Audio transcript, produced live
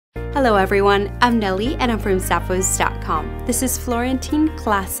Hello everyone, I'm Nelly and I'm from Zappos.com. This is Florentine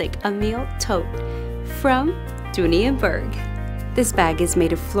Classic Amelie Tote from Dooney and Bourke. This bag is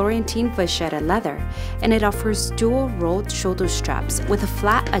made of Florentine Vacchetta leather and it offers dual rolled shoulder straps with a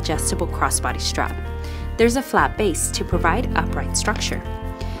flat adjustable crossbody strap. There's a flat base to provide upright structure.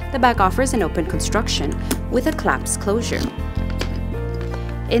 The bag offers an open construction with a clasp closure.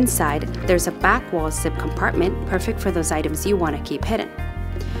 Inside, there's a back wall zip compartment perfect for those items you want to keep hidden.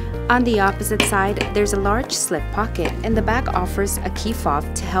 On the opposite side, there's a large slip pocket and the bag offers a key fob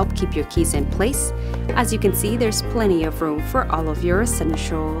to help keep your keys in place. As you can see, there's plenty of room for all of your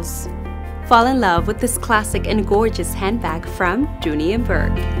essentials. Fall in love with this classic and gorgeous handbag from Dooney and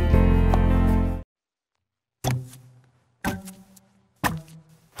Bourke.